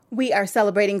we are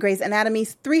celebrating Grey's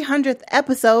Anatomy's 300th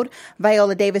episode.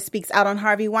 Viola Davis speaks out on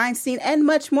Harvey Weinstein and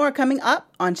much more coming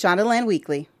up on Shondaland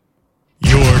Weekly.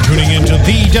 You're tuning into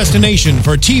the destination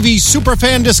for TV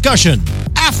superfan discussion,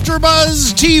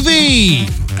 AfterBuzz TV.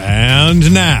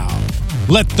 And now,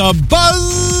 let the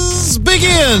buzz begin.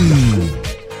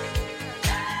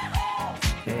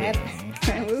 I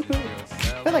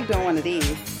feel like doing one of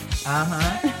these.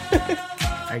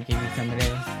 I give you some of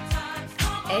this.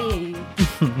 Hey,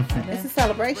 it's a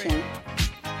celebration.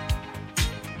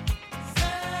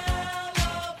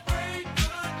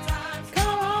 Come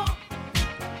on.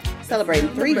 Celebrating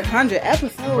 300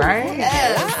 episodes. Right?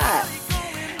 Yes.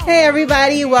 Hey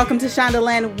everybody, welcome to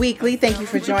Shondaland Weekly. Thank you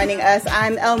for joining us.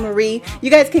 I'm Elle Marie. You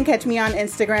guys can catch me on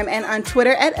Instagram and on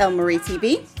Twitter at Elle Marie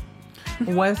TV.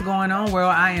 What's going on,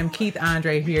 world? I am Keith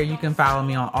Andre here. You can follow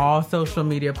me on all social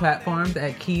media platforms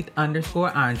at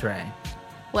Keith_Andre.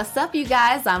 What's up, you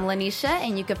guys? I'm Lanisha,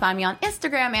 and you can find me on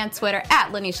Instagram and Twitter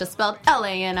at Lanisha, spelled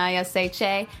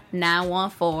Lanisha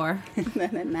 914.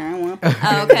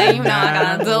 914. Okay, you know I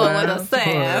gotta do it with a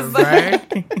sense.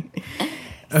 Right?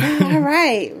 All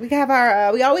right, we have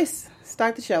our. We always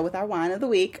start the show with our wine of the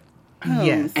week.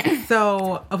 Yes.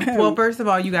 So, well, first of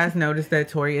all, you guys noticed that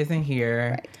Tori isn't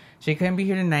here. Right. She couldn't be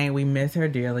here tonight. We miss her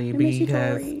dearly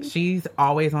because she's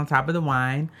always on top of the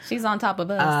wine. She's on top of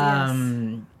us.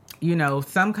 Yes. You know,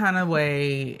 some kind of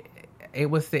way it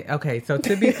was okay. So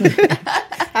to be clear,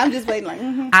 I'm just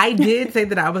waiting. I did say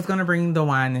that I was going to bring the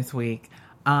wine this week,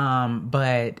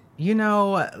 but you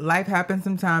know, life happens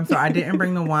sometimes. So I didn't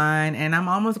bring the wine, and I'm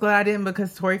almost glad I didn't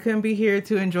because Tori couldn't be here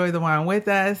to enjoy the wine with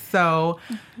us. So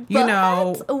you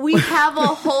know, we have a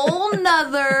whole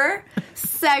nother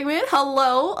segment.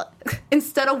 Hello,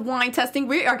 instead of wine testing,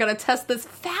 we are going to test this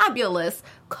fabulous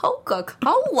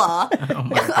Coca-Cola. Oh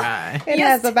my God. It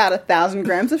has about 1,000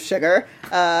 grams of sugar.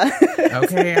 Okay,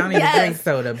 I don't even drink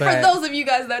soda, but for those of you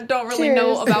guys that don't really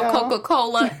know about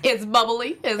Coca-Cola, it's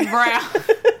bubbly, it's brown.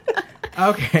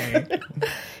 Okay.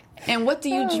 And what do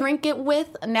you drink it with?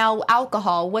 Now,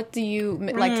 alcohol. What do you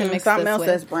like to mix something this else with?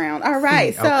 that's brown. All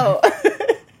right, See, so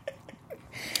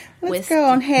let's go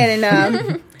on ahead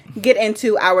and get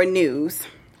into our news.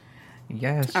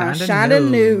 Yes, Our Shonda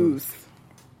news.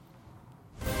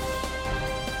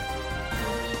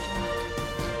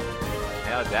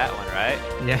 Nailed that one, right?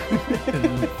 Yeah.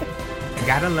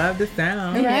 Gotta love the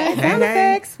sound. Right, sound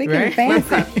effects. We getting fancy.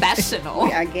 Professional.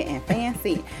 We are getting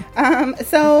fancy.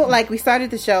 So, like we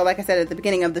started the show, like I said at the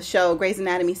beginning of the show, Grey's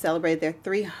Anatomy celebrated their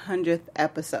 300th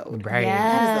episode. Right.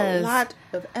 That is a lot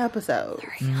of episodes.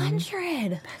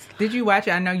 300. Did you watch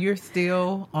it? I know you're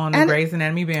still on the Grey's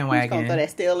Anatomy bandwagon. I'm just gonna throw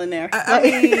that still in there.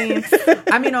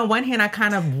 I mean, on one hand, I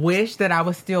kind of wish that I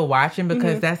was still watching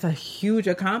because that's a huge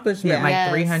accomplishment. Yeah. Like Yes.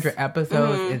 300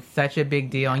 episodes is such a big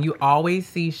deal. And you always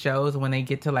see shows when they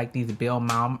get to like these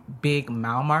big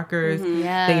mile markers,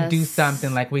 they do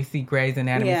something like we see Grey's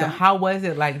Anatomy. Yeah. So how was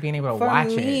it like being able to watch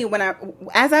For me, it?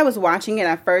 as I was watching it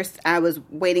at first, I was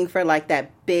waiting for like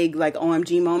that big like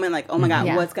OMG moment, like, oh my God,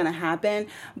 what's going to happen?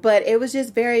 But it was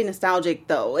just very nostalgic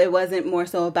though. It wasn't more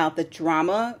so about the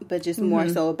drama, but just more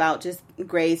so about just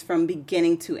Grey's from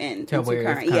beginning to end. To where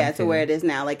Yeah. So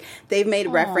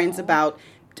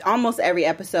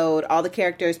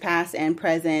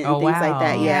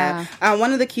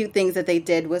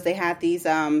they had these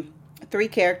 3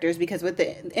 characters.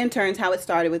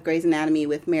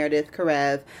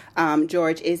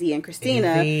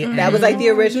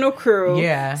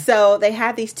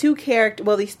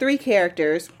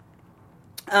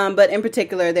 But in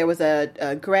particular, there was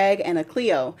a Greg and a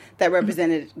Cleo that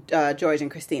represented George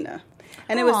and Christina.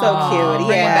 And it was so cute.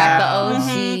 Bringing back the OG.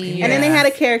 And then they had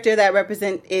a character that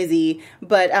represent Izzy,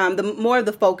 but the more of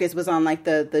the focus was on like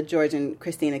the George and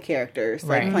Christina characters,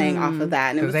 like playing off of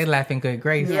that. And it was they laughing good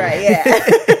grace. right, yeah,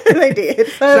 they did.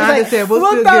 So Shonda said, "We'll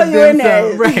still throw give you them in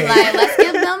there. some." Right, Like, let's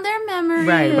give them their memory.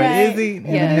 right. But Izzy,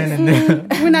 no.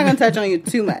 We're not going to touch on you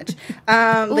too much.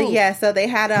 But yeah, so they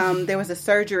had there was a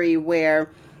surgery where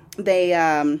they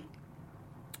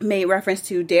made reference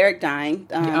to Derek dying.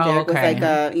 Derek was like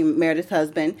Meredith's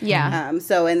husband. Yeah.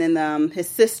 So and then his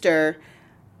sister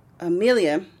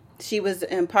Amelia, she was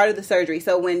part of the surgery.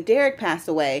 So when Derek passed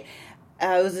away,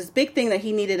 it was this big thing that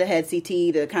he needed a head CT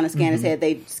to kind of scan his head.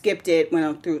 They skipped it, went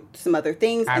on through some other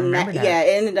things. I remember that. Yeah,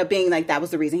 it ended up being like that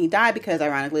was the reason he died, because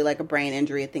ironically, like a brain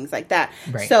injury and things like that.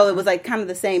 Right. So it was like kind of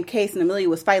the same case, and Amelia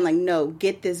was fighting like, no,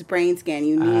 get this brain scan.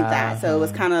 You need that. So it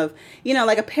was kind of,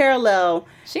 like a parallel.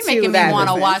 She making me want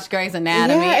to watch Grey's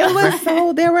Anatomy. Yeah, it was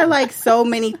so, there were like so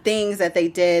many things that they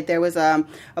did. There was a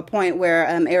point where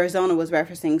Arizona was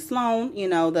referencing Sloan,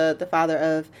 the father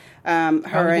of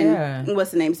her and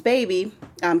what's the name's baby,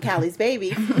 Callie's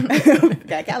baby.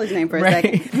 Got Callie's name for a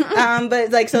second.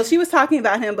 But like, so she was talking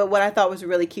about him, but what I thought was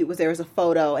really cute was there was a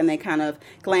photo and they kind of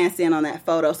glanced in on that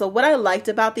photo. So what I liked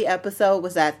about the episode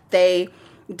was that they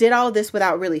did all of this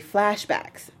without really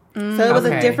flashbacks. So it was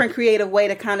a different creative way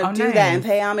to kind of do that and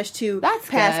pay homage to past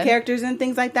characters and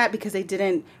things like that, because they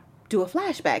didn't do a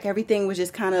flashback. Everything was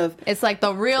just kind of... It's like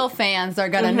the real fans are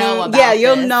going to know about this.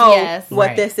 You'll know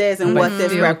what this is and what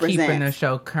this represents. Keeping the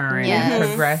show current and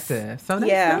progressive. So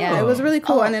that's cool. It was really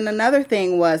cool. And then another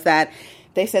thing was that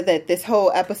they said that this whole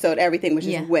episode, everything was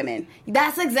just women.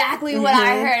 That's exactly what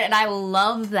I heard, and I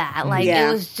love that. Like,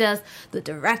 it was just the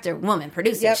director, woman,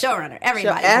 producer, showrunner,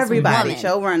 everybody.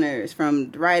 Showrunners,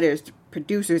 from writers,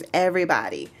 producers,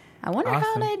 everybody. I wonder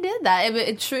how they did that.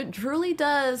 It truly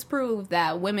does prove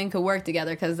that women could work together,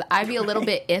 because I'd be a little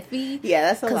bit iffy.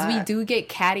 That's a lot. Because we do get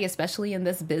catty, especially in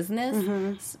this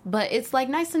business. But it's like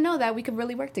nice to know that we could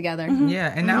really work together.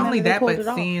 Yeah, and not only that, but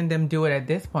seeing them do it at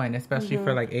this point, especially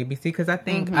for like ABC, because I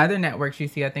think other networks you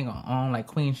see, I think on like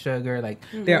Queen Sugar, like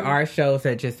there are shows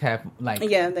that just have like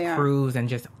crews and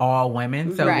just all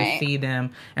women. So to see them,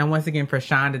 and once again for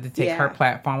Shonda to take her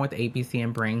platform with ABC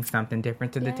and bring something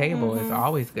different to the table is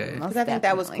always good. Because I think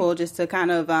that was cool, just to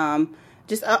kind of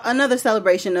just another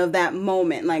celebration of that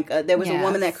moment. Like there was a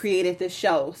woman that created this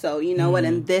show, so you know what?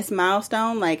 In this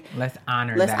milestone, like let's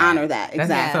honor that. Exactly.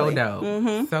 That's so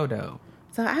dope. So dope.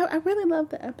 So I really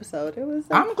loved the episode. It was.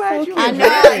 I'm glad you. I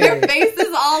know your face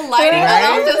is all lighting up.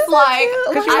 I'm just like,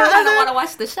 I kind of want to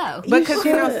watch the show. Because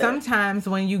you know, sometimes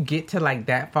when you get to like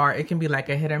that far, it can be like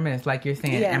a hit or miss. Like you're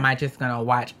saying, am I just gonna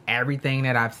watch everything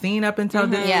that I've seen up until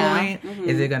this point?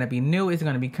 Is it gonna be new? Is it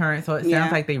gonna be current? So it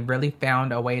sounds like they really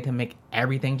found a way to make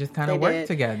everything just kind of work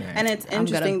together. And it's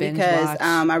interesting because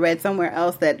I read somewhere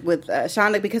else that with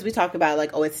Shonda, because we talked about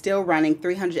like, it's still running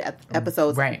 300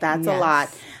 episodes. Right. That's a lot.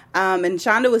 And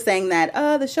Shonda was saying that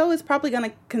the show is probably going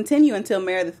to continue until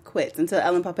Meredith quits, until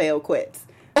Ellen Pompeo quits.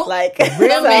 Like,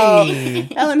 really?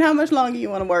 So, Ellen, how much longer you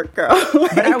want to work, girl?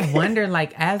 But I wonder,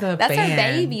 like, as a that's fan, her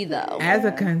baby, though. As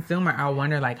a consumer, I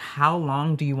wonder, like, how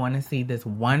long do you want to see this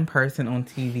one person on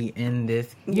TV in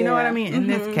this, you know what I mean, in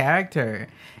this character?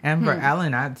 And for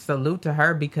Ellen, I salute to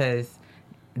her, because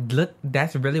look,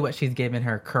 that's really what she's given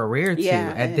her career to.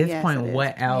 At this point,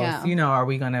 what else, you know, are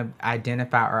we going to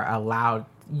identify or allow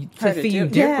to see you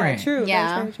different? Yeah, true.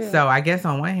 Yeah. That's very true. So I guess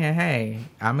on one hand, hey,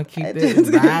 I'm gonna keep this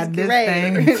ride this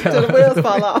thing until the wheels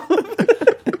fall off.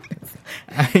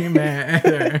 I ain't mad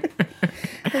at her.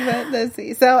 But let's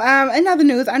see. So another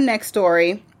news, our next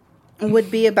story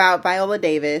would be about Viola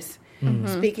Davis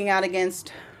speaking out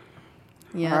against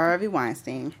Harvey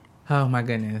Weinstein. Oh my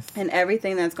goodness. And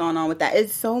everything that's going on with that.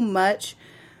 It's so much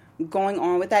going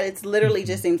on with that. It's literally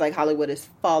just seems like Hollywood is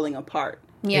falling apart.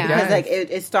 Yeah. Because like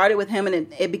it started with him,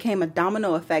 and it became a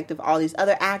domino effect of all these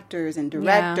other actors and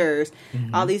directors,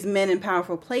 all these men in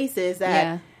powerful places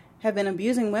that have been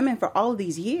abusing women for all of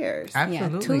these years.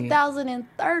 Absolutely.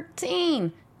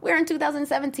 2013. We're in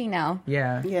 2017 now.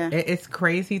 Yeah. It's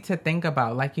crazy to think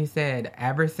about. Like you said,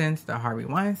 ever since the Harvey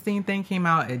Weinstein thing came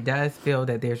out, it does feel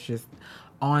that there's just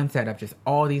onset of just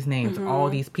all these names, all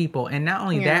these people. And not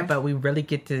only that, but we really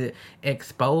get to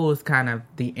expose kind of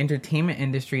the entertainment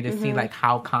industry to see like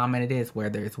how common it is,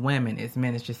 whether it's women, it's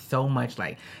men. It's just so much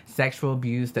like sexual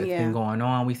abuse that's been going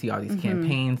on. We see all these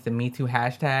campaigns, the Me Too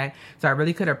hashtag. So I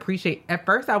really could appreciate, at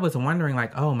first I was wondering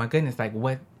like, oh my goodness, like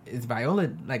what is Viola,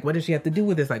 like what does she have to do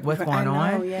with this? Like what's going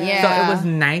on? So it was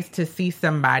nice to see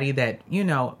somebody that, you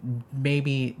know,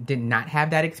 maybe did not have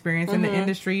that experience in the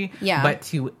industry, but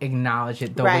to acknowledge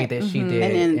it the way that she did.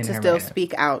 And then to still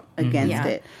speak out against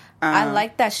it. I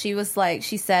like that she was like,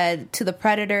 she said to the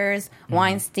predators,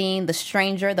 Weinstein, the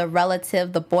stranger, the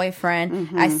relative, the boyfriend,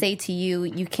 I say to you,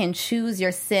 you can choose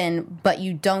your sin, but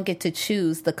you don't get to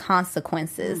choose the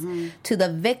consequences. To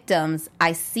the victims,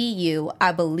 I see you,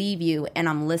 I believe you, and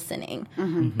I'm listening.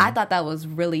 I thought that was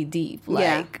really deep.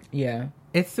 Like,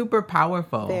 it's super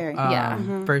powerful. Very.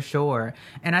 For sure.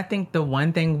 And I think the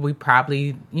one thing we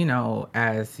probably, you know,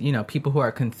 as, you know, people who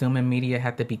are consuming media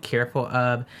have to be careful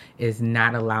of is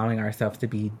not allowing ourselves to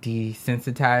be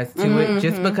desensitized to it,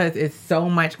 just because it's so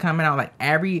much coming out. Like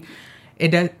every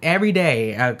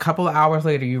day, a couple of hours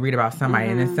later, you read about somebody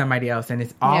and then somebody else, and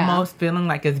it's almost feeling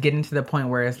like it's getting to the point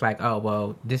where it's like, oh,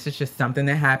 well, this is just something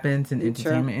that happens in the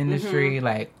entertainment industry.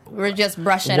 Like, we're just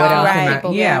brushing off.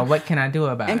 What can I do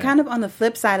about it? And kind of on the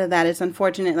flip side of that, it's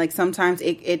unfortunate. Like sometimes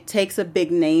it takes a big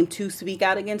name to speak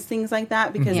out against things like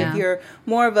that, because if you're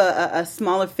more of a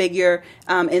smaller figure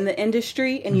in the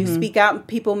industry and you speak out,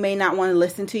 people may not want to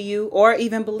listen to you or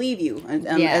even believe you.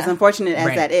 As unfortunate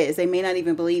as that is, they may not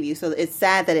even believe you. So it's it's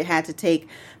sad that it had to take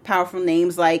powerful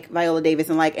names like Viola Davis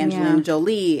and like Angelina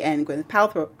Jolie and Gwyneth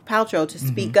Paltrow to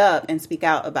speak up and speak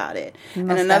out about it.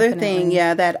 And another thing,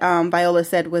 that Viola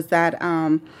said was that,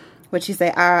 what'd she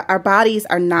say? Our bodies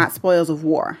are not spoils of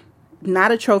war,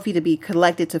 not a trophy to be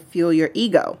collected to fuel your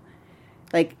ego.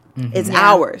 Like, it's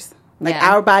ours. Like,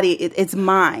 our body, it's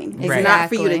mine. It's not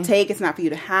for you to take. It's not for you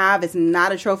to have. It's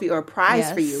not a trophy or a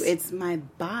prize for you. It's my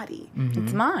body.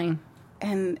 It's mine.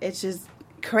 And it's just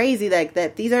crazy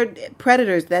that these are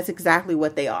predators. That's exactly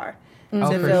what they are. To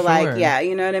feel like,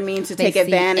 you know what I mean? To take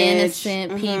advantage.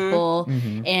 Innocent people.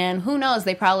 And who knows?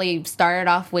 They probably started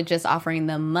off with just offering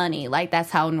them money. Like,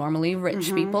 that's how normally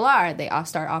rich people are. They all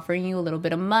start offering you a little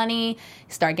bit of money,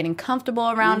 start getting comfortable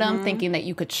around them, thinking that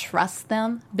you could trust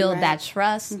them, build that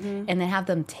trust, and then have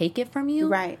them take it from you.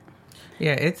 Right.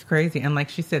 Yeah, it's crazy. And like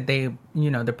she said, they,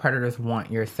 the predators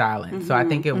want your silence. So I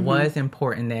think it was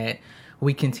important that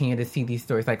we continue to see these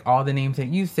stories. Like all the names that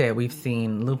you said, we've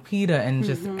seen Lupita and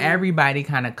just everybody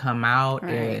kind of come out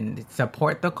and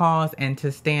support the cause and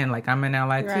to stand like I'm an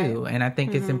ally too. And I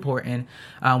think it's important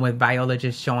with Viola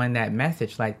just showing that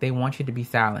message. Like they want you to be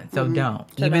silent. So don't.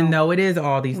 Even though it is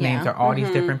all these names or all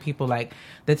these different people, like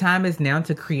the time is now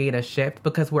to create a shift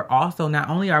because we're also,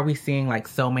 not only are we seeing like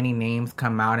so many names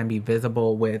come out and be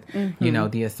visible with,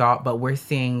 the assault, but we're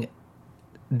seeing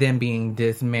them being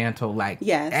dismantled. Like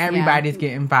everybody's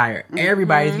getting fired,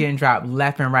 everybody's getting dropped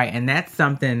left and right, and that's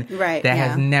something that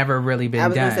has never really been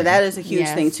done. Gonna say that is a huge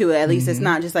thing too. At least it's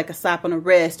not just like a slap on the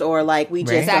wrist or like we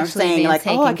just are saying like,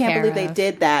 oh, I can't believe they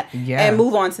did that and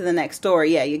move on to the next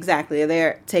story. Yeah, exactly.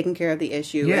 They're taking care of the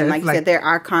issue, and like you said, there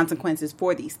are consequences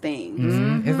for these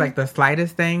things. It's like the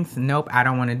slightest things. Nope, I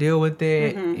don't want to deal with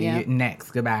it.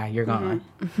 Next, goodbye, you're gone.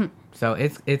 So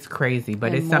it's crazy,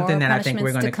 but it's something that I think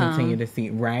we're going to continue to see,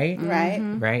 right?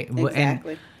 Right.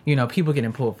 Exactly. And, people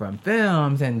getting pulled from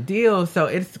films and deals. So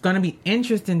it's going to be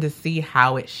interesting to see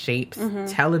how it shapes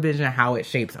television, how it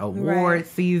shapes award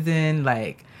season.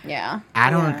 Like, you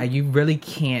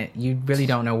really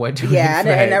don't know what to expect.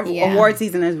 And award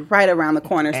season is right around the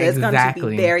corner. So it's going to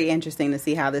be very interesting to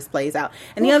see how this plays out.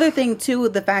 And the other thing, too,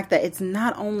 the fact that it's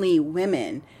not only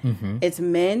women, it's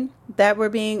men that were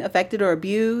being affected or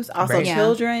abused, also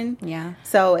children. Yeah.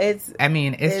 So it's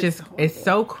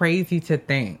so crazy to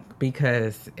think.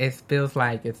 Because it feels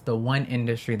like it's the one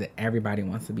industry that everybody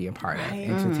wants to be a part of,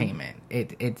 entertainment.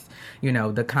 It's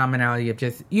the commonality of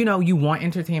just, you want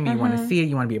entertainment, you want to see it,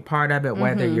 you want to be a part of it,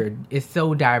 whether it's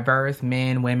so diverse,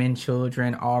 men, women,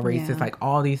 children, all races, like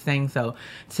all these things. So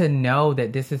to know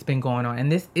that this has been going on,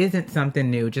 and this isn't something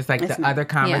new, just like the other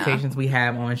conversations we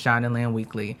have on Shondaland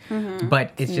Weekly,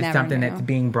 but it's just something that's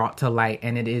being brought to light,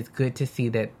 and it is good to see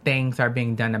that things are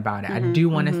being done about it. I do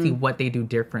want to see what they do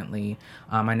differently.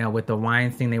 I know with the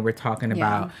Weinstein, they were talking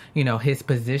about, his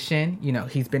position.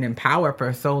 He's been in power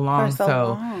for so long.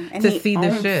 And to see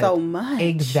the shift. So much.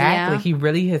 Exactly. He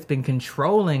really has been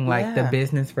controlling the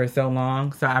business for so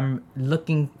long. So I'm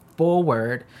looking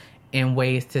forward in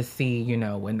ways to see,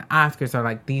 when the Oscars are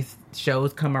like these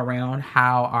shows come around,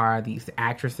 how are these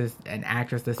actresses and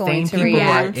actors, the same people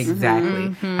react.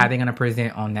 Exactly. How they're going to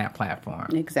present on that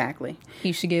platform. Exactly.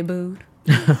 He should get booed.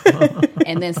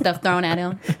 And then stuff thrown at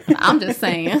him. I'm just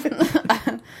saying.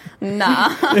 Nah.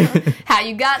 How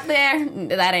you got there,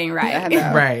 that ain't right.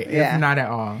 Right. It's not at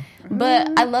all.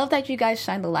 But I love that you guys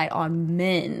shine the light on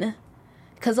men.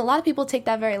 Because a lot of people take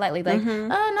that very lightly. Like,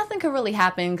 nothing could really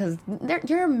happen because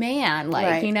you're a man.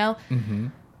 Like,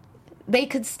 they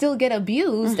could still get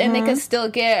abused and they could still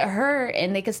get hurt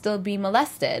and they could still be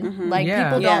molested. Like,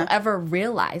 people don't ever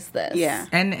realize this. Yeah.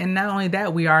 And not only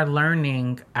that, we are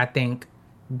learning, I think,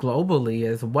 globally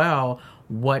as well,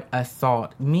 what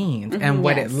assault means and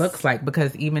what it looks like.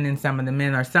 Because even in some of the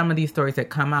men or some of these stories that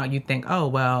come out, you think, oh,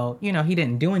 well, he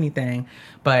didn't do anything,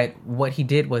 but what he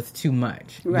did was too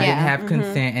much. Right. He didn't have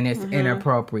consent and it's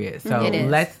inappropriate. So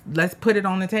let's put it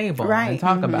on the table and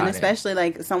talk about it. And especially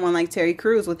like someone like Terry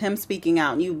Crews with him speaking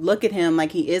out. And you look at him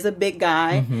like he is a big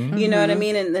guy, you know what I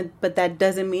mean? But that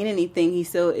doesn't mean anything. He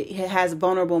still has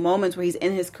vulnerable moments where he's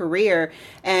in his career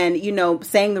and,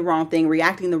 saying the wrong thing,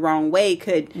 reacting the wrong way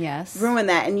could ruin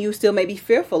that, and you still may be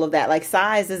fearful of that. Like,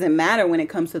 size doesn't matter when it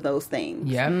comes to those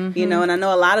things. And I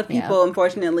know a lot of people,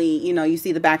 unfortunately, you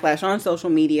see the backlash on social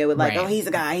media with like, oh, he's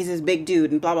a guy, he's this big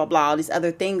dude, and blah blah blah, all these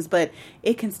other things, but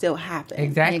it can still happen.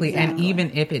 Exactly. And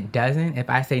even if it doesn't, if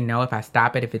I say no, if I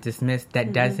stop it, if it's dismissed,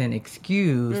 that doesn't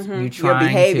excuse you trying your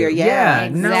behavior.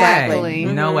 Exactly.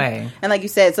 No way. And like you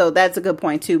said, so that's a good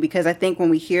point too, because I think when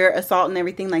we hear assault and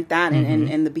everything like that,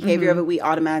 and the behavior of it, we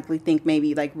automatically think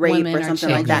maybe like rape or something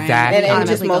like that. Exactly. And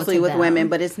just mostly with women,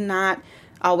 but it's not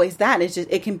always that. It's just,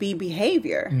 it can be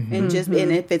behavior. And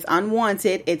if it's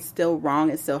unwanted, it's still wrong.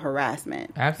 It's still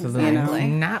harassment. Absolutely. You know?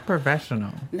 Not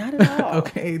professional. Not at all.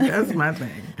 Okay, that's my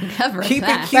thing. Never Keep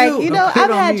that. it cute. Like, you know,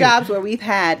 I've had jobs where we've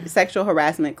had sexual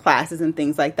harassment classes and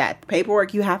things like that.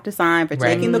 Paperwork you have to sign for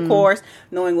taking the course,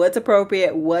 knowing what's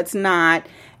appropriate, what's not.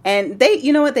 And they,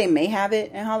 you know what, they may have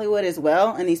it in Hollywood as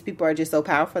well. And these people are just so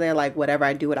powerful. They're like, whatever,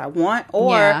 I do what I want.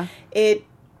 Or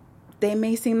they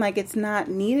may seem like it's not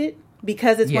needed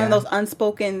because it's one of those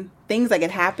unspoken things, like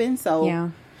it happens.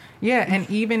 So yeah, and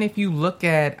even if you look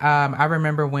at, I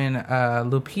remember when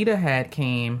Lupita had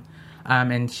came,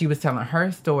 and she was telling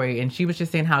her story, and she was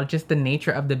just saying how just the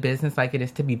nature of the business, like it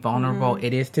is to be vulnerable,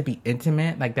 it is to be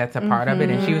intimate, like that's a part of it.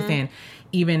 And she was saying,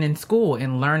 even in school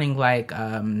and learning, like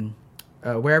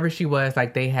wherever she was,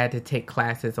 like they had to take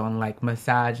classes on like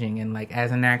massaging, and like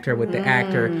as an actor with the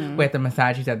actor we had to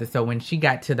massage each other. So when she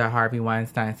got to the Harvey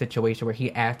Weinstein situation where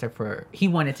he asked her he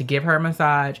wanted to give her a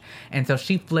massage, and so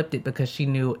she flipped it because she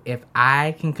knew, if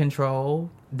I can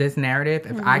control this narrative,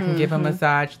 if I can give a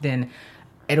massage, then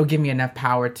it'll give me enough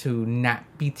power to not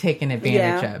be taken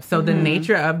advantage of. So the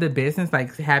nature of the business,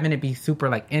 like having it be super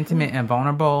like intimate and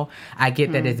vulnerable, I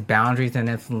get that it's boundaries and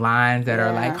it's lines that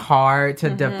are like hard to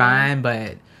define,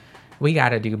 but we got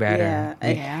to do better.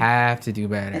 We have to do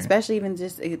better. Especially even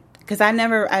just, because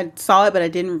I saw it, but I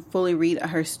didn't fully read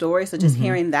her story. So just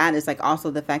hearing that is like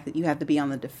also the fact that you have to be on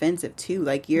the defensive too.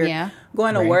 Like you're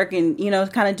going to work and, you know,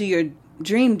 kind of do your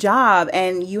dream job,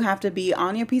 and you have to be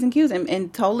on your P's and Q's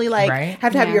and totally like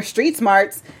have to have your street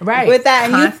smarts with that.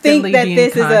 And Constantly you think that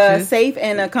this conscious. is a safe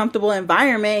and a comfortable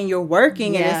environment, and you're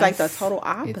working, and it's like the total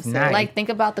opposite. Like think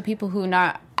about the people who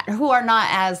are not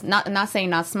as not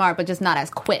saying not smart, but just not as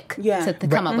quick to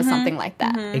come up with something like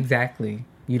that. Exactly.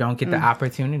 You don't get the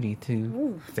opportunity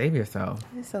to save yourself.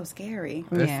 It's so scary.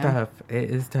 It's tough. It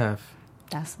is tough.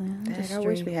 That's I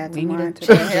wish we had we need more to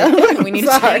change it. We need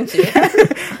to change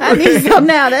it. I need some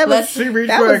now. She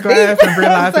reached for a glass and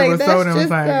realized it was soda and was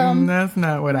like, that's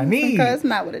not what I need. That's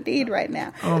not what I need right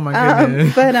now. Oh my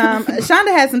goodness. But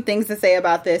Shonda had some things to say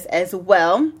about this as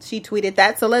well. She tweeted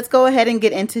that. So let's go ahead and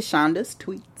get into Shonda's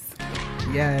tweets.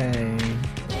 Yay.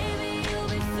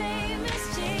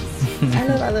 I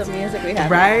love our little music we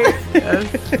have. Right?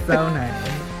 That's so nice.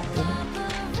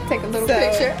 Take a little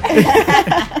picture.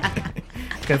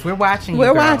 Because we're watching you,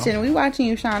 We're watching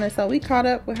you, Shonda. So we caught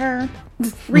up with her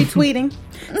retweeting.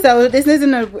 So this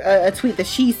isn't a tweet that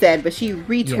she said, but she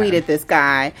retweeted this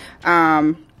guy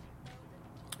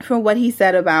for what he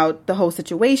said about the whole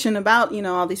situation, about, you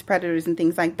know, all these predators and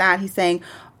things like that. He's saying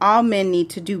all men need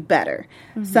to do better.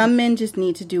 Some men just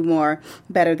need to do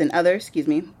better than others,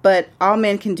 but all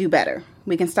men can do better.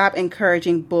 We can stop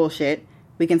encouraging bullshit.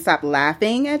 We can stop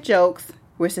laughing at jokes.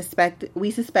 We suspect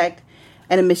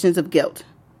and admissions of guilt.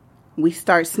 We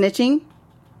start snitching.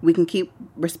 We can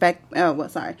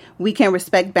We can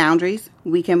respect boundaries.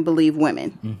 We can believe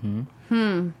women.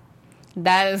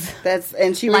 That's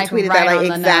and she like retweeted right that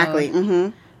like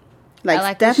exactly.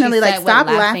 Like definitely like stop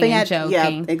laughing at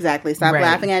exactly. Stop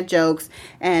laughing at jokes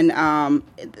and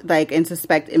and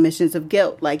suspect admissions of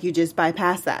guilt. Like you just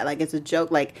bypass that. Like it's a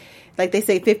joke. Like they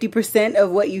say 50% of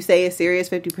what you say is serious,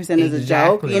 50% is a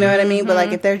joke. You know what I mean? But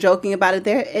like if they're joking about it,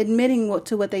 they're admitting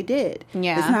to what they did.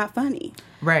 Yeah. It's not funny.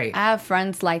 Right. I have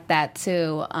friends like that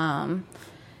too.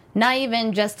 Not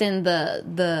even just in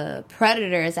the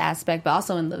predators aspect, but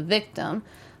also in the victim.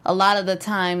 A lot of the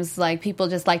times, like, people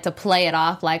just like to play it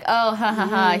off like, oh, ha, ha,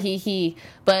 ha, he.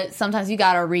 But sometimes you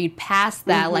got to read past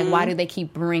that. Like, why do they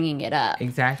keep bringing it up?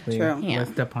 Exactly. True. Yeah.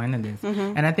 What's the point of this?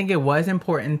 And I think it was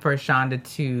important for Shonda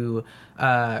to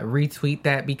retweet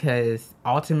that because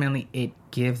ultimately it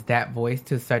gives that voice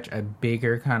to such a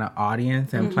bigger kind of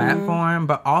audience and platform,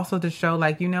 but also to show,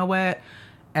 like, you know what?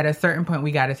 At a certain point,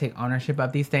 we got to take ownership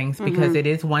of these things because it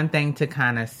is one thing to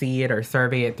kind of see it or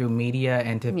survey it through media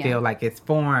and to feel like it's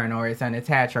foreign or it's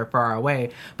unattached or far away.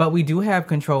 But we do have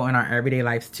control in our everyday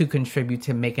lives to contribute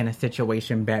to making a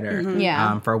situation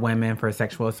better for women, for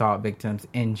sexual assault victims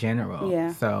in general.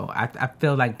 Yeah. So I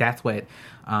feel like that's what,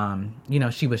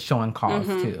 she was showing cause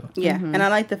to. Yeah. And I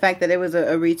like the fact that it was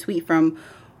a retweet from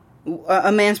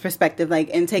a man's perspective,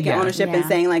 like, and taking ownership and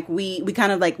saying, like, we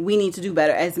kind of, like, we need to do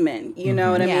better as men, you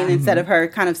know what I mean? Instead of her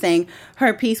kind of saying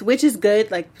her piece, which is good,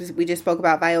 like, we just spoke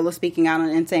about Viola speaking out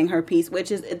and saying her piece,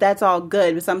 that's all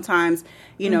good, but sometimes,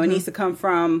 you know, it needs to come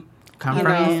from come from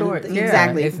the source. Yeah,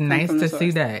 exactly. It's nice to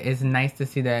see that. It's nice to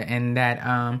see that, and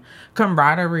that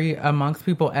camaraderie amongst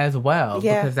people as well,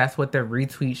 because that's what the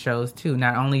retweet shows too.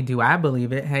 Not only do I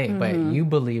believe it, but you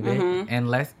believe it, and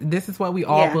this is what we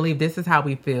all believe. This is how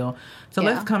we feel. So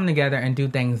let's come together and do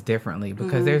things differently,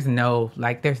 because there's no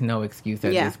excuse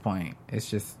at this point. It's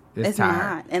just it's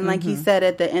not. And like he said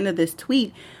at the end of this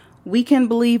tweet, we can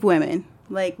believe women.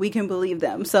 Like, we can believe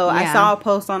them. So I saw a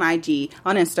post on IG,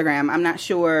 on Instagram. I'm not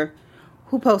sure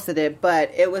who posted it,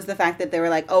 but it was the fact that they were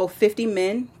like, 50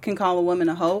 men can call a woman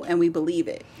a hoe, and we believe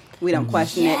it. We don't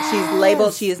question it. She's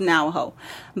labeled, she is now a hoe.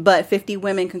 But 50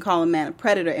 women can call a man a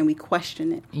predator, and we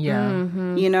question it. Yeah.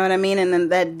 You know what I mean?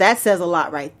 And then that says a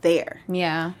lot right there.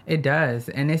 Yeah. It does.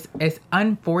 And it's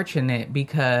unfortunate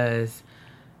because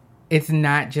it's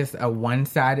not just a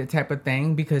one-sided type of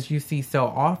thing, because you see so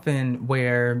often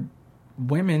where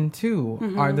women too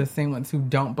are the same ones who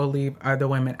don't believe other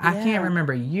women. I can't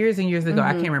remember, years and years ago,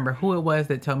 I can't remember who it was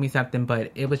that told me something,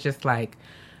 but it was just like,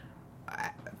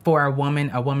 for a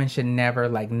woman should never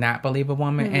not believe a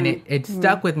woman. And it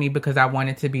stuck with me because I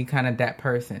wanted to be kind of that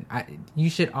person.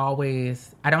 You should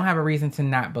always, I don't have a reason to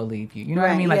not believe you. You know what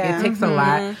I mean? It takes a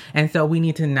lot. And so we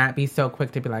need to not be so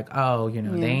quick to be like, they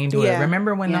ain't do it.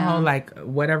 Remember when the whole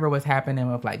whatever was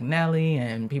happening with Nelly,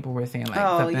 and people were saying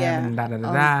something happened,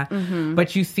 da.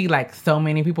 But you see so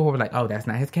many people who were like, that's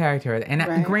not his character.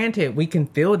 And granted, we can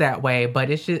feel that way, but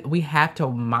it's just, we have to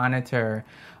monitor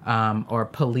or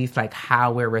police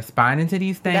how we're responding to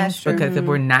these things, because if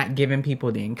we're not giving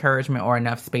people the encouragement or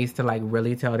enough space to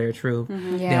really tell their truth,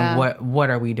 then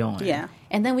what are we doing?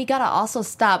 And then we gotta also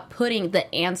stop putting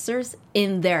the answers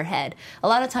in their head. A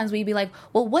lot of times we'd be like,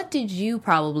 well, what did you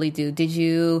probably do? Did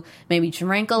you maybe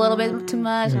drink a little bit too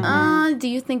much? Do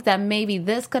you think that maybe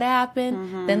this could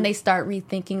happen? Then they start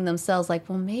rethinking themselves,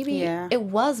 well, maybe it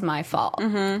was my fault.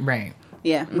 Right.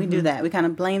 Yeah, we do that. We kind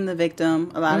of blame the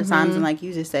victim a lot of times. And like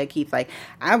you just said, Keith,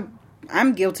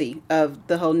 I'm guilty of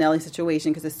the whole Nelly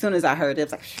situation, because as soon as I heard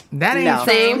it, it's that ain't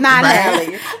true. Not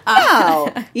Nelly.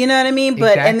 No. You know what I mean?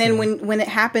 But and then when it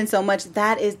happens so much,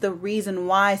 that is the reason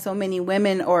why so many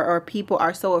women or people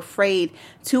are so afraid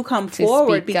to come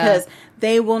forward, because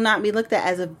they will not be looked at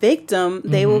as a victim.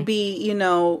 They will be,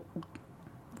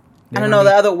 I don't know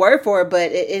the other word for it,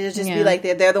 but it'll just be like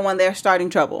they're the one they're starting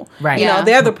trouble. Right.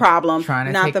 They're the problem,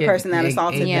 not the person that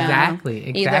assaulted them. Exactly.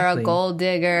 Either a gold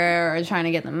digger or trying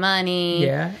to get the money.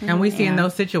 Yeah. And we see in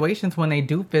those situations when they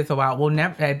do fizzle out, we'll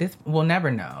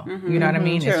never know. You know what I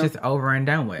mean? True. It's just over and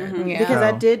done with. Because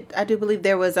I do believe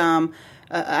there was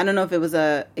I don't know if it was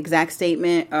a exact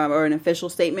statement or an official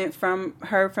statement from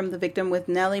the victim with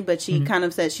Nelly, but she kind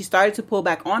of said she started to pull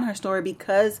back on her story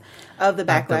because of the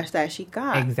backlash that she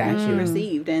got, she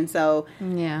received, and so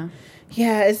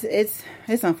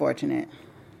it's unfortunate.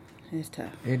 It's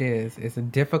tough. It is. It's a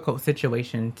difficult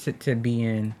situation to be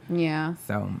in. Yeah.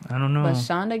 So I don't know. But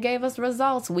Shonda gave us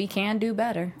results. We can do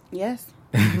better. Yes.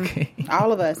 Okay.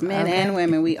 All of us, men and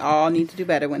women, we all need to do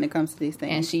better when it comes to these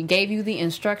things. And she gave you the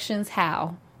instructions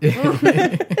how. All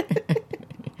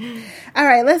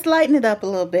right, let's lighten it up a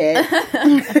little bit.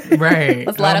 Right.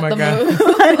 Let's light up the mood.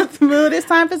 Light up the mood. It's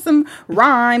time for some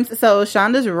rhymes. So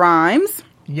Shonda's rhymes.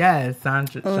 Yes,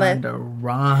 Shonda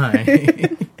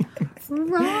rhymes.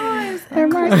 Rhymes.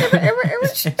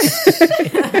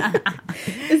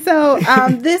 So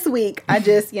this week, I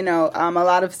just a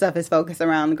lot of stuff is focused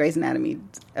around the Grey's Anatomy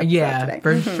episode today.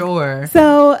 For sure.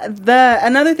 So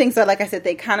another thing, so like I said,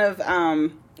 they kind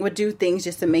of would do things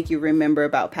just to make you remember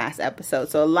about past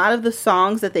episodes. So a lot of the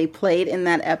songs that they played in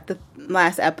that the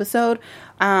last episode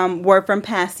were from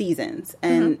past seasons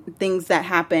and things that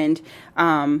happened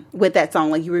with that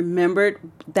song. Like you remembered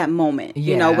that moment,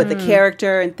 with the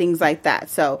character and things like that.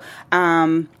 So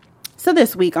so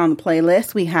this week on the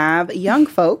playlist, we have Young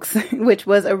Folks, which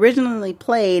was originally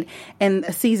played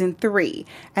in season 3.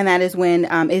 And that is when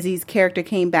Izzy's character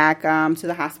came back to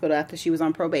the hospital after she was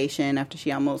on probation, after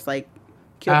she almost killed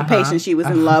the patient she was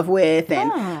in love with.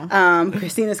 And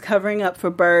Christina's covering up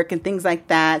for Burke and things like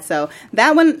that. So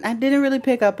that one I didn't really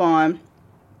pick up on.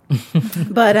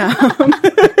 But I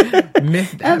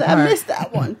missed that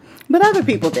one. But other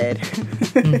people did.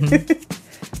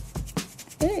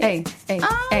 Hey. Get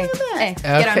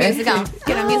our music on.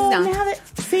 Get our music on.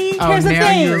 Here's the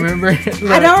thing. You remember?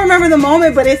 I don't remember the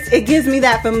moment, but it gives me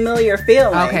that familiar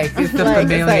feeling. Okay, it's the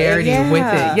familiarity with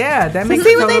it. Yeah, that makes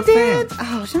see what they sense. did?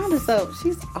 Oh, Shonda,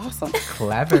 she's awesome.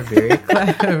 Clever, very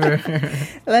clever.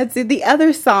 Let's see. The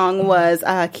other song was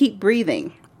 "Keep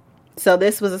Breathing." So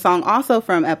this was a song also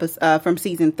from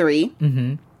season 3.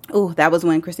 Mm-hmm. Ooh, that was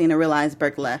when Christina realized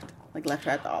Burke left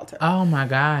her at the altar. Oh my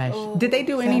gosh! Did they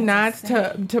do any nods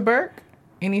to Burke?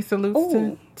 Any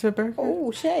salutes to Birkin?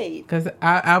 Oh, shade. Because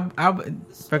I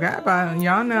forgot about it.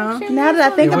 Y'all know. Now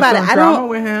that I think about it,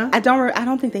 I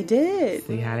don't think they did.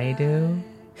 See how they do?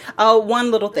 Oh, one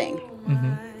little thing.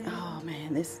 Mm-hmm. Oh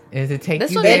man, this take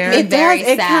you there? It does.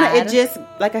 It kind of. It just,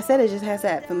 like I said, it just has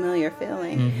that familiar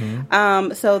feeling.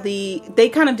 Mm-hmm. So they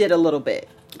kind of did a little bit.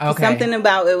 Okay. Something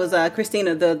about it was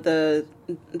Christina, the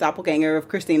doppelganger of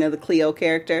Christina, the Cleo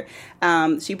character.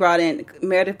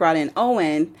 Meredith brought in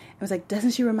Owen and was like,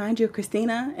 "Doesn't she remind you of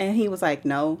Christina?" And he was like,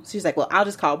 "No." She's like, "Well, I'll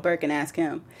just call Burke and ask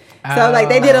him." So like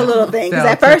they did a little thing. Because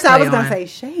at first I was gonna say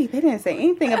shade. They didn't say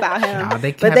anything about him, but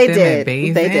they did.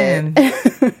 They did.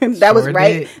 That was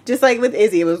right. Did. Just like with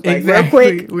Izzy, it was like real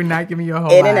quick. We're not giving you a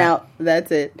whole in lot. and out.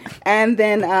 That's it. And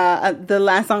then the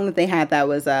last song that they had that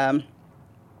was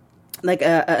like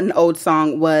an old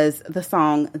song was the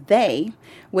song "They,"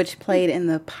 which played in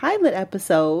the pilot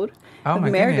episode. Oh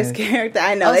my Meredith's goodness. character.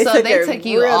 I know. They took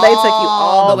you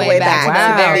all the way back to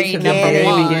the very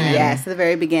beginning. Yes, the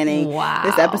very beginning. Wow.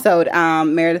 This episode,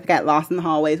 Meredith got lost in the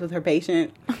hallways with her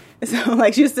patient. So,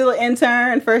 like, she was still an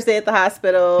intern, first day at the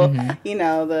hospital. Mm-hmm. You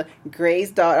know, the Gray's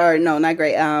daughter, or no, not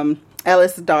Gray,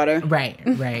 Ellis' daughter. Right.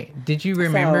 Did you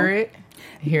remember it?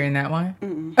 Hearing that one?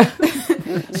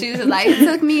 She was like, it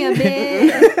took me a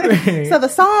bit. So the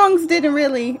songs didn't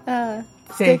really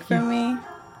stick for me.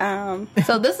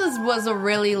 So this was a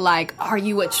really like, are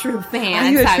you a true fan? Are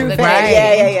you a type true of fan?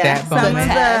 thing. Yeah.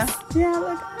 That test.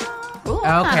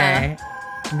 Okay.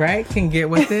 Right? Can get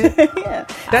with it. Yeah.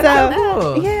 That's so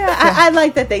cool. Yeah, I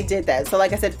like that they did that. So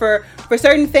like I said, for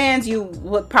certain fans, you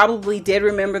probably did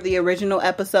remember the original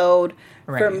episode.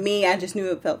 Right. For me, I just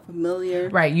knew it felt familiar.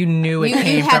 Right, you knew it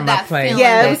came from a place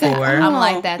before. I'm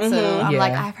like that too. Mm-hmm. I'm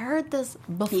like, I've heard this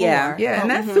before. Yeah, and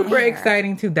that's super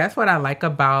exciting too. That's what I like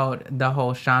about the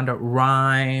whole Shonda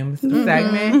Rhimes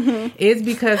segment. Is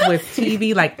because with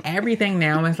TV, like everything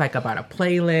now is like about a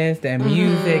playlist and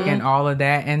music and all of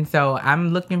that. And so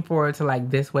I'm looking forward to like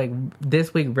this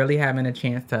week really having a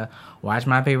chance to watch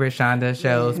my favorite Shonda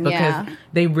shows because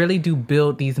they really do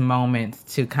build these moments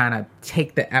to kind of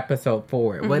take the episode forward.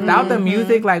 Without the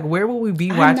music, like where will we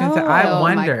be watching? I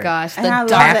wonder. Oh my gosh, half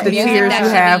the tears you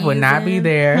have would not be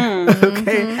there.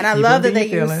 Okay, and I love that they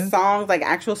use songs, like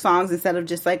actual songs, instead of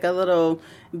just like a little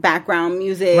background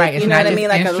music. Right, it's you know not what I mean,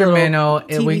 like instrumental. A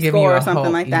little TV score or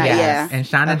something like that. Yes. Yeah, and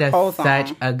Shonda does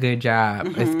such a good job,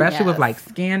 especially with like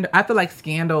Scandal. I feel like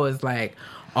Scandal is like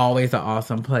always an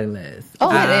awesome playlist.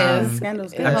 It is.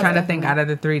 Scandal's good. I'm trying to think out of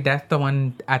the three, that's the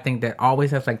one I think that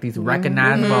always has like these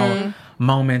recognizable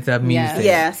moments of music.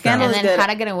 Yeah, Scandal is good. And then How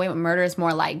to Get Away with Murder is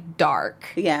more like dark.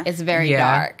 Yeah. It's very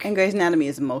dark. And Grey's Anatomy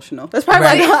is emotional. That's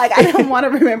probably why I don't want to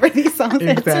remember these songs.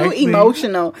 They're too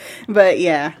emotional. But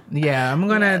yeah. Yeah, I'm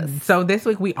going to... So this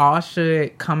week we all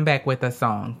should come back with a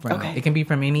song. It can be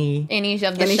from any of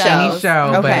the shows. Any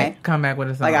show, but come back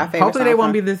with a song. Like our favorite Hopefully they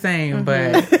won't be the same,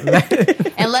 but...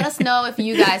 And let us know if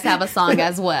you guys have a song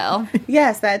as well.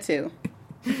 Yes, that too.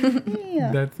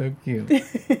 That's so cute.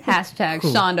 Hashtag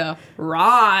cool. Shonda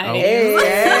Rhimes.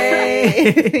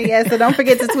 Hey. Yeah, so don't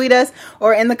forget to tweet us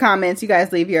or in the comments. You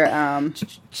guys leave your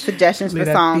suggestions for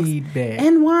songs. Feedback.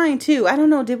 And wine too. I don't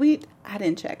know. I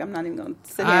didn't check. I'm not even going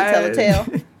to sit here and tell a tale.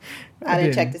 I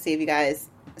didn't check to see if you guys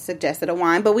suggested a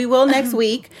wine, but we will next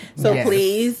week. So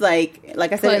please, like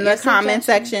I said, in the comment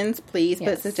sections, please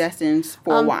put suggestions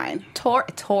for wine.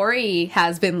 Tori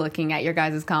has been looking at your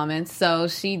guys' comments, so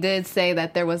she did say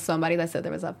that there was somebody that said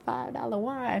there was a $5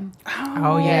 wine.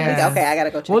 Oh yeah. Okay, I gotta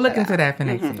go check. We'll look into that for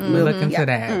next week. We'll look into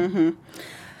that.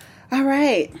 All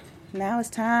right. Now it's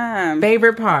time.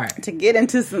 Favorite part. To get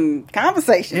into some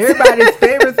conversations. Everybody's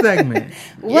favorite segment.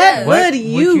 What would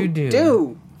you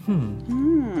do?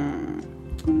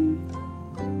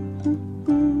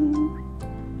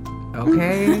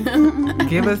 Okay.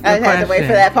 Give us the question. I had to wait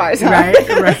for that part. Right.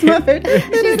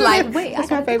 She's like, wait. That's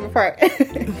my favorite part.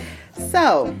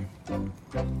 So,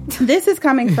 this is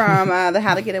coming from the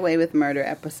How to Get Away with Murder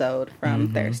episode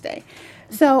from Thursday.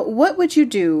 So, what would you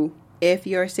do if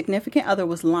your significant other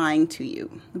was lying to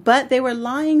you, but they were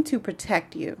lying to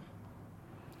protect you,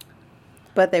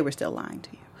 but they were still lying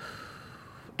to you?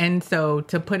 And so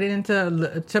to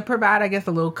provide, I guess,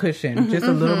 a little cushion, just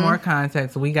a little more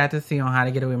context, we got to see on How to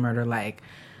Get Away with Murder, like,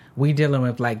 we dealing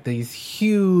with, like, these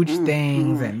huge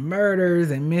things and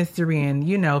murders and mystery and,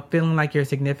 you know, feeling like your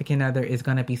significant other is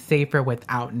going to be safer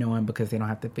without knowing because they don't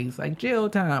have to face, like, jail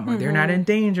time or they're not in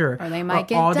danger. Or they might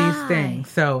get all died. These things.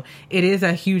 So it is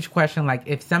a huge question. Like,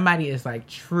 if somebody is, like,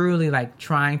 truly, like,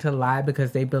 trying to lie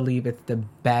because they believe it's the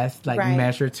best, like,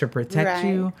 measure to protect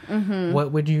you,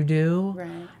 what would you do?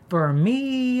 Right. For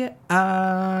me,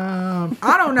 I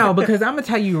I don't know, because I'm gonna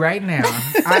tell you right now.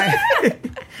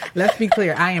 Let's be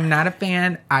clear. I am not a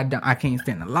fan. I can't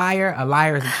stand a liar. A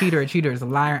liar is a cheater. A cheater is a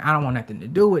liar. I don't want nothing to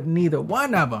do with neither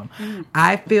one of them.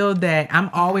 I feel that I'm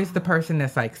always the person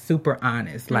that's like super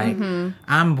honest. Like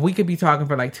we could be talking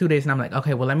for like 2 days, and I'm like,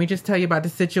 okay, well, let me just tell you about the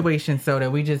situation so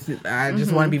that I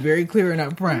just want to be very clear and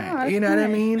upfront. You know what I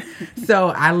mean? So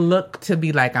I look to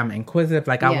be like, I'm inquisitive.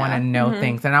 Like I want to know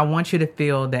things, and I want you to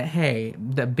feel that, hey,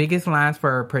 the biggest lines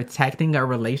for protecting a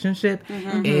relationship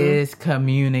is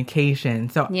communication.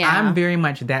 So I'm very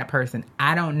much that person.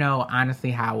 I don't know,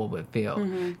 honestly, how it would feel.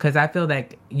 Because I feel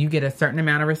like you get a certain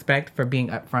amount of respect for being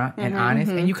upfront and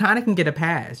honest. And you kind of can get a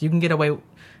pass. You can get away with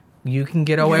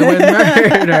murder.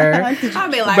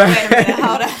 I'll be like, wait a minute,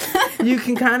 hold on. You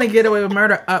can kind of get away with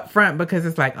murder up front because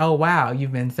it's like, oh, wow,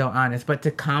 you've been so honest. But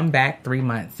to come back 3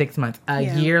 months, 6 months, a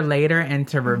year later and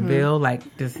to reveal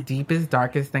like this deepest,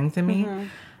 darkest thing to me,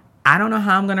 I don't know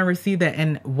how I'm going to receive that.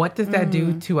 And what does that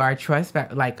do to our trust?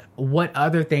 Like, what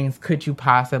other things could you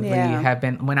possibly have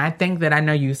been? When I think that I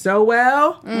know you so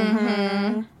well,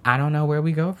 I don't know where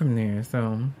we go from there.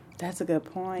 So that's a good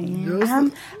point.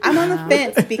 I'm on the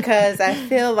fence because I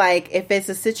feel like if it's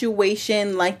a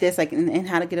situation like this, like in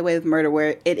How to Get Away with Murder,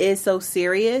 where it is so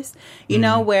serious, you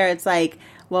know, where it's like,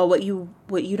 well, what you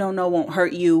don't know won't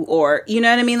hurt you, or you know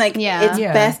what I mean? Like it's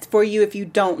best for you if you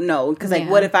don't know, because like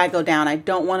what if I go down? I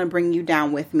don't want to bring you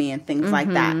down with me and things like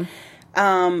that.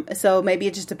 So maybe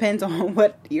it just depends on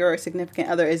what your significant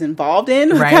other is involved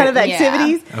in, what kind of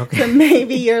activities. Okay. So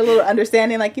maybe you're a little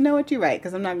understanding, like, you know what, you're right,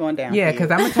 because I'm not going down. Yeah,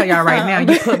 because I'm gonna tell y'all right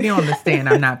now, you put me on the stand,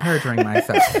 I'm not perjuring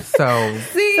myself. So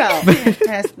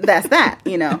that's that.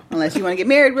 You know, unless you want to get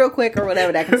married real quick or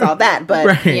whatever, that can solve that. But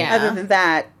other than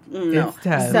that. No. It's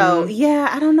tough. So,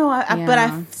 I don't know. But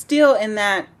I'm still in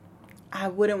that, I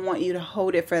wouldn't want you to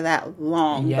hold it for that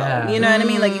long, though. You know what I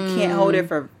mean? Like, you can't hold it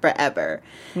for forever.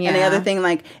 Yeah. And the other thing,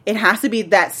 like, it has to be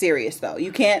that serious, though.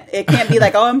 It can't be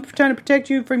like, oh, I'm trying to protect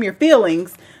you from your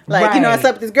feelings. Like, you know, I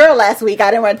slept with this girl last week.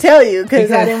 I didn't want to tell you because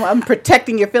I'm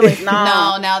protecting your feelings.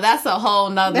 No, that's a whole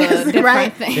nother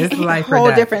different thing. It's like a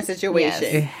whole different situation.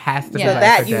 Yes. It has to be. So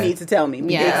that you need to tell me.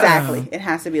 Yeah. Exactly. It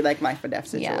has to be like life or death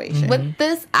situation. With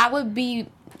this, I would be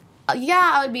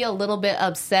a little bit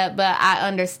upset, but I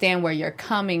understand where you're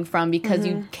coming from because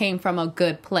you came from a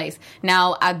good place.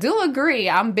 Now, I do agree.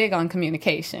 I'm big on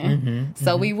communication.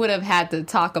 So we would have had to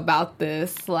talk about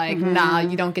this. Like, nah,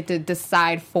 you don't get to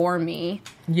decide for me.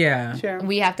 Yeah. Sure.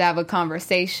 We have to have a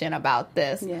conversation about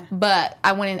this. Yeah. But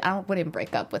I wouldn't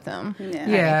break up with him.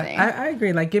 Yeah, I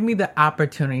agree. Like, give me the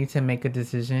opportunity to make a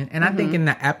decision. And I think in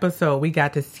the episode, we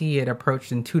got to see it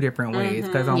approached in two different ways.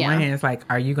 Because on one hand, it's like,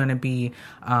 are you going to be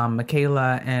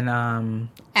Michaela and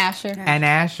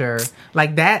Asher?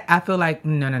 Like that, I feel like,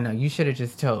 no. You should have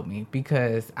just told me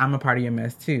because I'm a part of your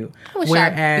mess too. Whereas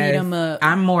I beat him up.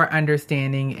 I'm more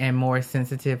understanding and more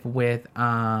sensitive with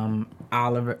Ollie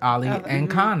and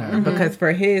Connor because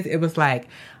for his it was like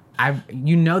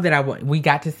we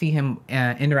got to see him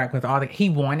interact with all he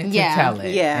wanted to tell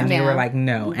it and they were like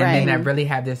no and then I really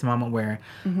had this moment where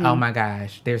oh my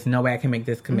gosh, there's no way I can make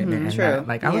this commitment and not,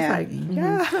 like I was like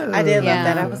I did love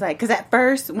that. I was like, because at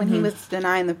first when he was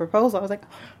denying the proposal I was like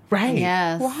why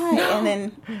and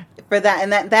then for that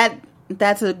and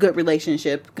that's a good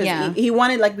relationship because he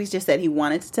wanted, like we just said, he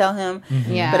wanted to tell him,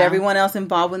 but everyone else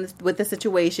involved with the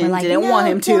situation didn't want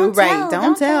him to.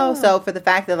 Don't tell. So for the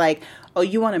fact that like, oh,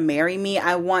 you want to marry me?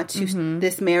 I want to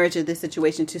this marriage or this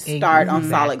situation to start on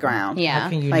solid ground. How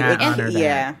can you not honor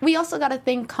that? We also got to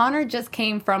think Connor just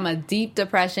came from a deep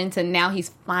depression to now he's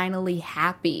finally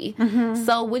happy.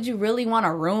 So would you really want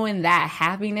to ruin that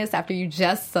happiness after you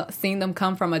just seen them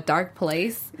come from a dark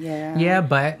place? Yeah,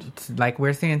 but like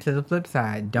we're saying to the flip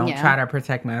side, don't try to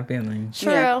protect my feelings.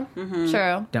 True.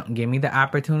 True. Don't give me the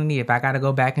opportunity. If I got to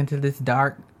go back into this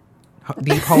dark,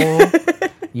 deep hole,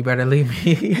 you better leave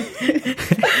me.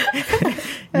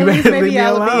 Maybe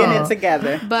I'll be in it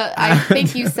together. But I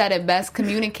think you said it best.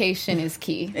 Communication is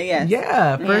key.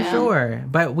 Yeah, for sure.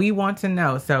 But we want to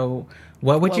know. So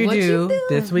what would you do?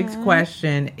 This week's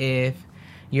question, if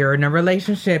you're in a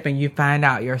relationship and you find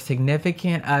out your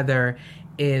significant other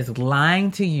is lying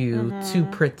to you to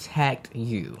protect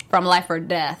you. From life or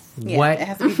death. It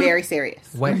has to be very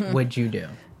serious. What would you do?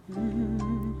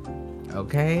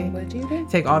 Okay? What did you do?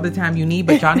 Take all the time you need,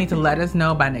 but y'all need to let us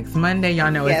know by next Monday.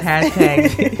 Y'all know it's hashtag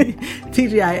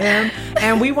TGIM.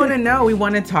 And we want to know. We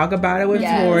want to talk about it with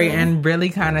Tori and really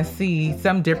kind of see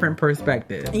some different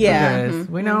perspectives. Yeah. Because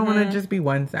we don't want to just be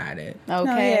one-sided.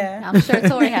 Okay. I'm sure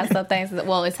Tori has some things.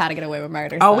 Well, it's How to Get Away with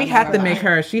Murder. Oh, we have to make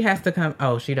her. She has to come.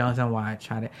 Oh, she doesn't watch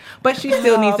it. But she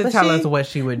still needs to tell us what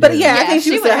she would do. But I think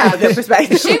she would still have a good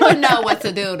perspective. She would know what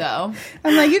to do, though.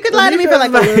 I'm like, you could lie to me for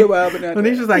like a little while, but not.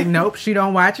 Anisha's like, nope, she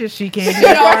don't watch it. She can't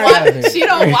She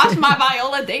don't watch my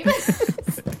Viola Davis.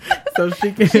 So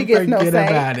she can forget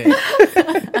about it.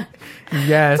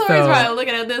 Yeah, Tori's probably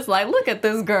looking at this like, look at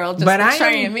this girl just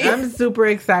betraying me. I'm super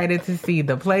excited to see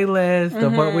the playlist, the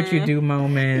What Would You Do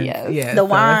moment. Yes. The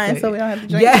wine, so we don't have to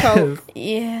drink Coke.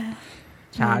 Yeah.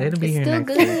 Child, it'll be here still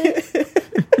next good.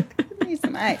 Need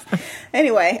some ice.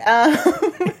 Anyway,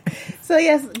 so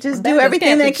yes, just do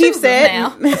everything that Keith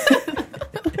said.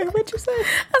 What you say?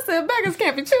 I said beggars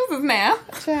can't be choosers now.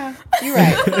 Child, you're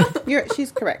right.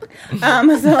 She's correct.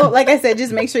 So like I said,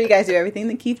 just make sure you guys do everything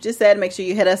that Keith just said. Make sure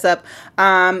you hit us up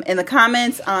in the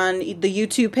comments on the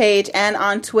YouTube page and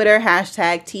on Twitter,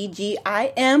 hashtag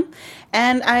TGIM.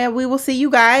 And we will see you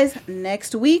guys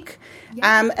next week.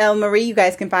 I'm Elle Marie. You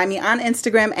guys can find me on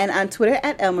Instagram and on Twitter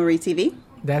at Elle Marie TV.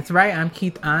 That's right. I'm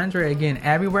Keith Andre. Again,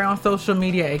 everywhere on social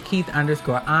media at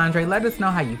Keith_Andre. Let us know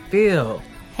how you feel.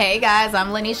 Hey guys, I'm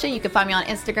Lanisha. You can find me on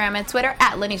Instagram and Twitter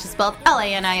at Lanisha, spelled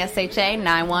LANISHA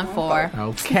 914.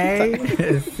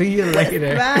 Okay. See you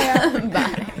later. Bye.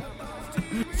 Bye.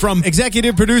 From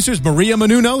executive producers Maria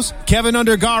Menounos, Kevin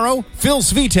Undergaro, Phil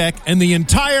Svitek, and the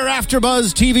entire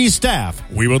AfterBuzz TV staff,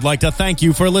 we would like to thank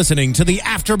you for listening to the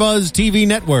AfterBuzz TV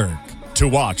network. To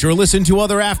watch or listen to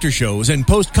other after shows and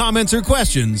post comments or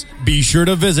questions, be sure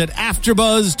to visit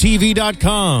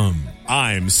AfterBuzzTV.com.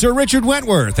 I'm Sir Richard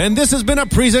Wentworth, and this has been a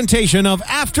presentation of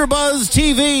AfterBuzz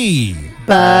TV.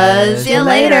 Buzz you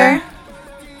later.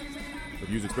 The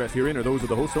views expressed herein are those of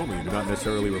the host only and do not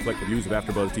necessarily reflect the views of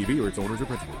AfterBuzz TV or its owners or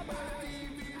principals.